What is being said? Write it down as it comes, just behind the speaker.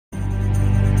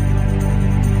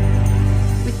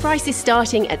prices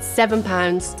starting at £7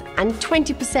 and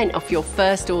 20% off your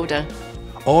first order.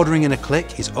 Ordering in a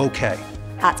click is OK.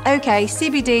 At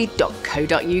okcbd.co.uk.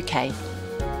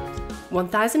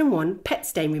 1001 Pet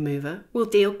Stain Remover will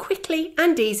deal quickly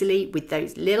and easily with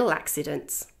those little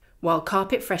accidents, while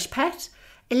Carpet Fresh Pet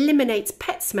eliminates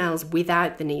pet smells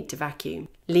without the need to vacuum,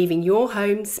 leaving your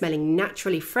home smelling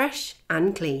naturally fresh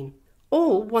and clean.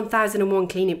 All 1001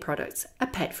 cleaning products are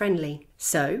pet friendly,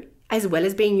 so as well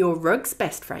as being your rug's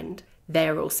best friend,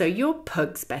 they're also your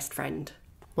pug's best friend.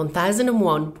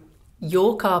 1001,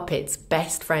 your carpet's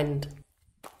best friend.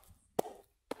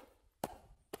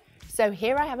 So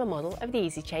here I have a model of the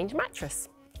Easy Change mattress.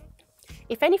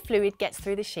 If any fluid gets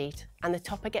through the sheet and the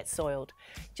topper gets soiled,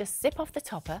 just zip off the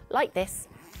topper like this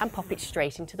and pop it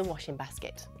straight into the washing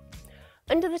basket.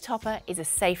 Under the topper is a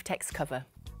Safetex cover.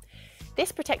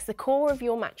 This protects the core of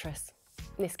your mattress.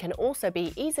 This can also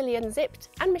be easily unzipped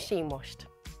and machine washed.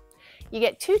 You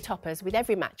get 2 toppers with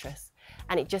every mattress,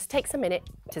 and it just takes a minute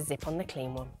to zip on the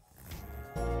clean one.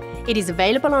 It is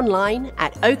available online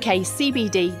at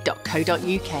okcbd.co.uk,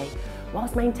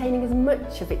 whilst maintaining as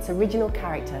much of its original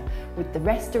character with the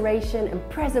restoration and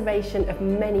preservation of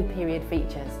many period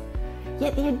features.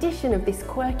 Yet the addition of this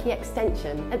quirky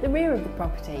extension at the rear of the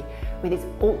property, with its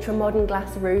ultra-modern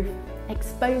glass roof,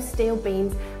 exposed steel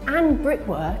beams and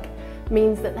brickwork,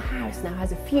 means that the house now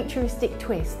has a futuristic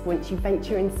twist once you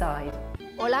venture inside.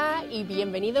 Hola y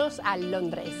bienvenidos a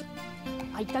Londres.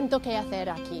 Hay tanto que hacer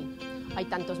aquí. Hay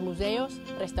tantos museos,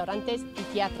 restaurantes y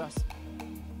teatros.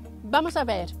 Vamos a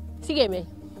ver, sígueme.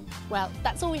 Well,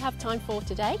 that's all we have time for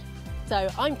today. So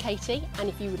I'm Katie, and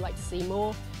if you would like to see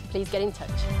more, please get in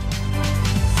touch.